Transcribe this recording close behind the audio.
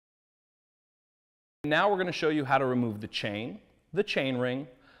Now we're going to show you how to remove the chain ring,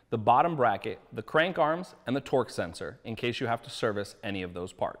 the bottom bracket, the crank arms, and the torque sensor in case you have to service any of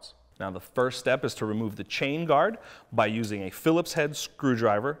those parts. Now the first step is to remove the chain guard by using a Phillips head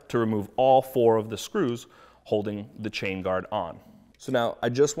screwdriver to remove all 4 of the screws holding the chain guard on. So now I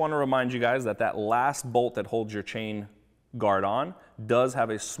just want to remind you guys that that last bolt that holds your chain guard on does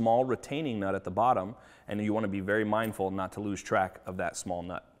have a small retaining nut at the bottom, and you want to be very mindful not to lose track of that small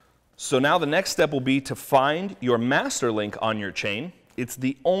nut. So now the next step will be to find your master link on your chain. It's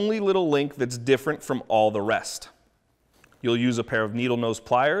the only little link that's different from all the rest. You'll use a pair of needle nose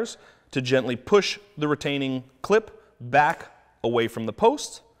pliers to gently push the retaining clip back away from the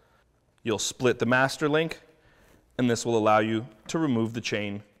post. You'll split the master link, and this will allow you to remove the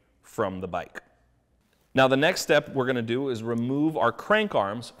chain from the bike. Now the next step we're going to do is remove our crank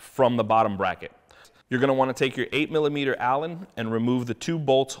arms from the bottom bracket. You're going to want to take your 8mm Allen and remove the 2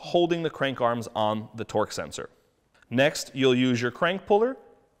 bolts holding the crank arms on the torque sensor. Next, you'll use your crank puller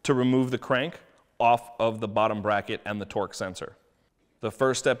to remove the crank off of the bottom bracket and the torque sensor. The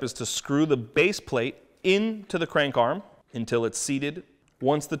first step is to screw the base plate into the crank arm until it's seated.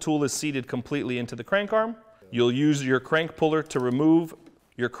 Once the tool is seated completely into the crank arm, you'll use your crank puller to remove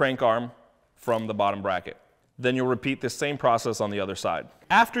your crank arm from the bottom bracket. Then you'll repeat the same process on the other side.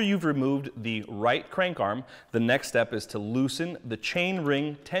 After you've removed the right crank arm, the next step is to loosen the chain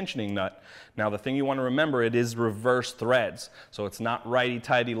ring tensioning nut. Now the thing you want to remember, it is reverse threads. So it's not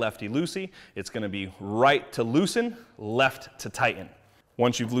righty-tighty, lefty-loosey. It's going to be right to loosen, left to tighten.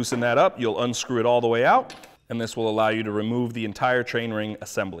 Once you've loosened that up, you'll unscrew it all the way out, and this will allow you to remove the entire chain ring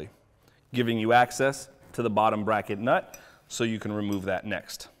assembly, giving you access to the bottom bracket nut so you can remove that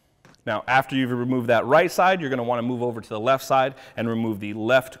next. Now, after you've removed that right side, you're going to want to move over to the left side and remove the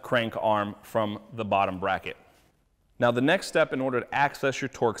left crank arm from the bottom bracket. Now, the next step in order to access your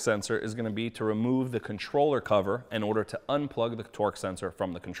torque sensor is going to be to remove the controller cover in order to unplug the torque sensor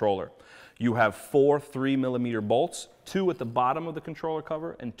from the controller. You have 4 3mm bolts, 2 at the bottom of the controller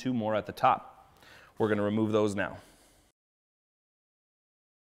cover and 2 more at the top. We're going to remove those now.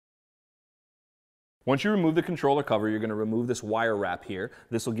 Once you remove the controller cover, you're going to remove this wire wrap here.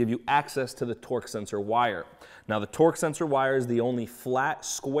 This will give you access to the torque sensor wire. Now the torque sensor wire is the only flat,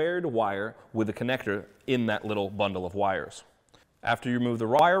 squared wire with a connector in that little bundle of wires. After you remove the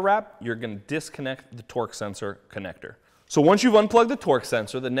wire wrap, you're going to disconnect the torque sensor connector. So once you've unplugged the torque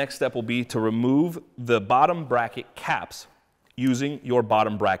sensor, the next step will be to remove the bottom bracket caps using your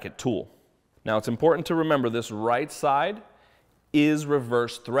bottom bracket tool. Now it's important to remember this right side is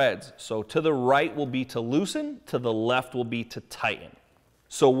reverse threads. So to the right will be to loosen, to the left will be to tighten.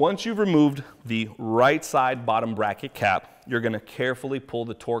 So once you've removed the right side bottom bracket cap, you're going to carefully pull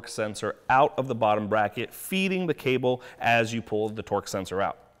the torque sensor out of the bottom bracket, feeding the cable as you pull the torque sensor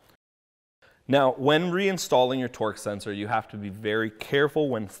out. Now, when reinstalling your torque sensor, you have to be very careful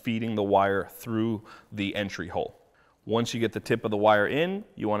when feeding the wire through the entry hole. Once you get the tip of the wire in,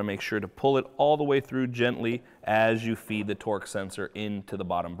 you want to make sure to pull it all the way through gently as you feed the torque sensor into the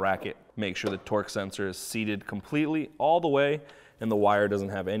bottom bracket. Make sure the torque sensor is seated completely all the way and the wire doesn't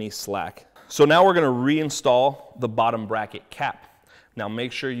have any slack. So now we're going to reinstall the bottom bracket cap. Now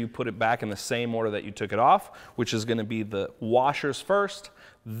make sure you put it back in the same order that you took it off, which is going to be the washers first,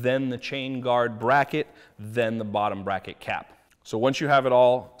 then the chain guard bracket, then the bottom bracket cap. So once you have it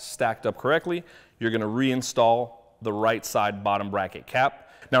all stacked up correctly, you're going to reinstall the right side bottom bracket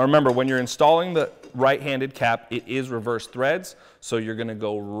cap. Now remember, when you're installing the right-handed cap, it is reverse threads, so you're going to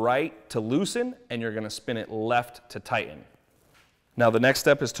go right to loosen and you're going to spin it left to tighten. Now the next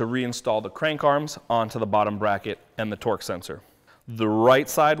step is to reinstall the crank arms onto the bottom bracket and the torque sensor. The right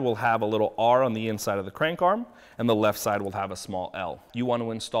side will have a little R on the inside of the crank arm and the left side will have a small L. You want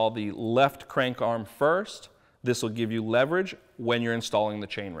to install the left crank arm first. This will give you leverage when you're installing the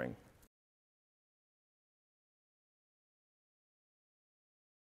chain ring.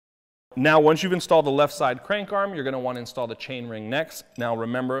 Now, once you've installed the left side crank arm, you're going to want to install the chain ring next. Now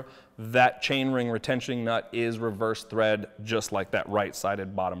remember, that chain ring retention nut is reverse thread, just like that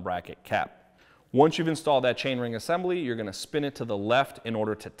right-sided bottom bracket cap. Once you've installed that chain ring assembly, you're going to spin it to the left in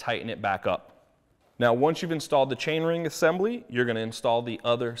order to tighten it back up. Now, once you've installed the chain ring assembly, you're going to install the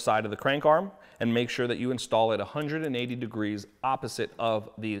other side of the crank arm and make sure that you install it 180 degrees opposite of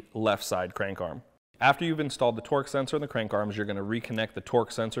the left side crank arm. After you've installed the torque sensor and the crank arms, you're going to reconnect the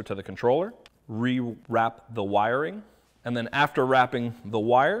torque sensor to the controller, re-wrap the wiring, and then after wrapping the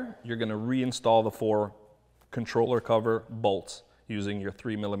wire, you're going to reinstall the 4 controller cover bolts using your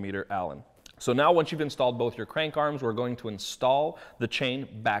 3mm Allen. So now once you've installed both your crank arms, we're going to install the chain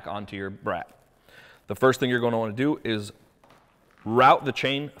back onto your Brat. The first thing you're going to want to do is route the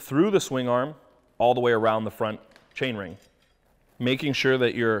chain through the swing arm all the way around the front chainring. Making sure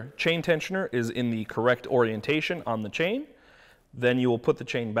that your chain tensioner is in the correct orientation on the chain. Then you will put the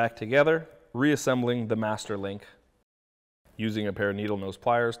chain back together, reassembling the master link using a pair of needle nose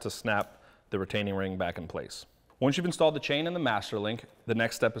pliers to snap the retaining ring back in place. Once you've installed the chain and the master link, the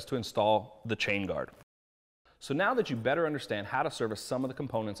next step is to install the chain guard. So now that you better understand how to service some of the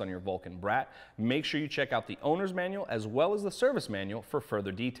components on your Volcon Brat, make sure you check out the owner's manual as well as the service manual for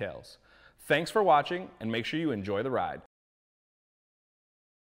further details. Thanks for watching, and make sure you enjoy the ride.